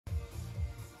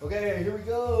Okay, here we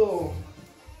go.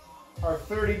 Our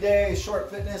 30-day short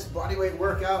fitness bodyweight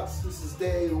workouts. This is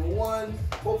day 1.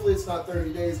 Hopefully it's not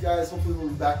 30 days, guys. Hopefully we'll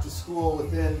be back to school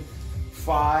within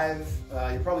 5.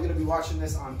 You're probably going to be watching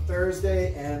this on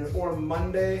Thursday or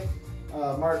Monday,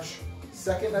 March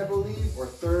 2nd, I believe, or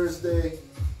Thursday,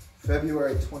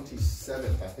 February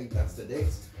 27th. I think that's the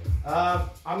dates.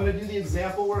 I'm going to do the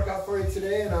example workout for you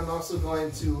today, and I'm also going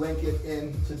to link it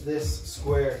into this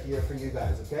square here for you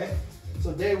guys, okay?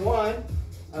 So day 1,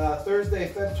 Thursday,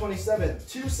 Feb 27th,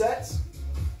 2 sets,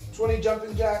 20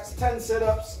 jumping jacks, 10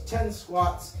 sit-ups, 10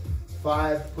 squats,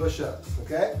 5 push-ups,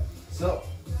 okay? So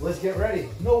let's get ready.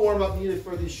 No warm-up needed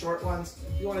for these short ones.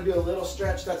 If you want to do a little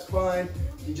stretch, that's fine.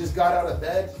 You just got out of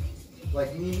bed,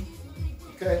 like me,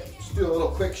 okay? Just do a little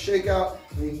quick shakeout,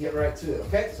 and you can get right to it,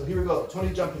 okay? So here we go,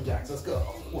 20 jumping jacks, let's go.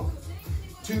 1,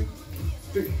 2,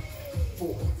 3,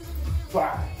 4,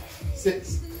 5,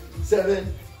 6,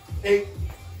 7, 8,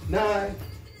 9,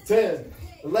 10,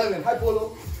 11, hi Polo,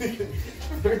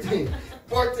 13,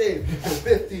 14,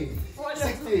 15,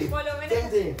 16,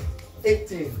 17,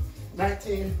 18,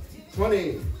 19,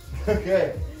 20.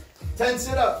 Okay, 10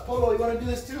 sit-ups. Polo, you want to do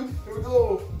this too? Here we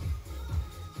go.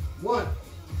 1,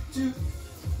 2,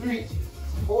 3,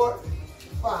 4,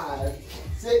 5,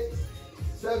 6,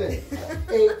 7,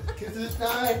 8, get to this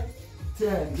 9,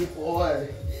 10. Good boy.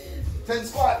 10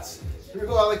 squats. Here we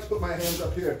go. I like to put my hands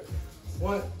up here.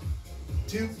 1,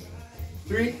 2,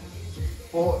 3,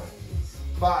 4,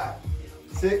 5,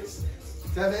 6,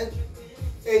 7,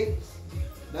 8,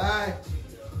 9,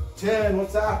 10.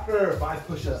 What's after? 5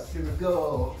 push-ups. Here we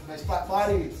go. Nice flat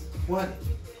body. 1,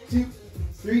 2,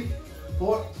 3,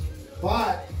 4,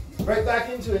 5. Right back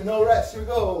into it. No rest. Here we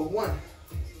go. 1,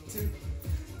 2,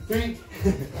 3,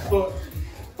 4,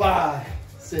 5,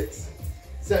 6,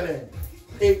 7,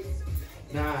 8,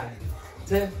 9,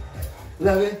 10,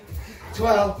 11,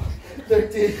 12,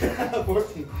 13,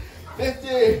 14,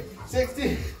 15,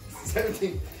 16,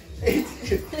 17,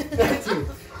 18, 19,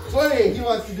 20. He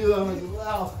wants to do them as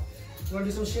well. You want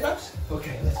to do some sit-ups?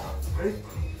 Okay, let's go. Ready?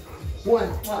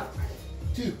 1,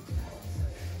 2,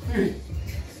 3,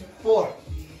 4,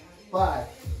 5,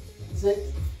 6,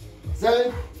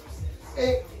 7,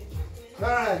 8,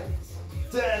 9,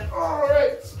 10. All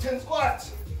right, 10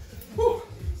 squats. Whew.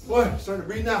 Boy, starting to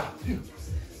breathe now. 2,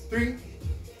 3,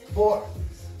 4,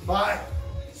 5,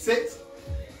 6,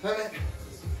 7,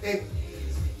 8,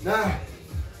 9,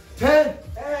 10,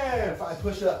 and 5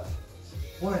 push-ups.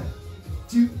 1,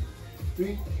 2,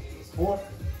 3, 4,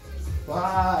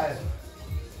 5.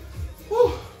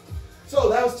 Whew. So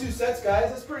that was 2 sets, guys.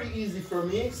 That's pretty easy for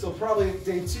me. So probably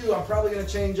day 2, I'm probably gonna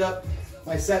change up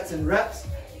my sets and reps.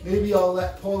 Maybe I'll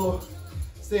let Polo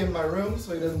stay in my room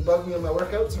so he doesn't bug me on my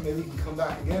workouts, or maybe he can come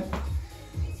back again.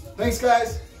 Thanks,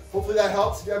 guys. Hopefully that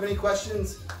helps. If you have any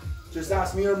questions, just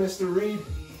ask me or Mr. Reed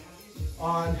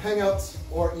on Hangouts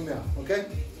or email, okay?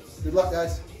 Good luck,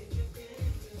 guys.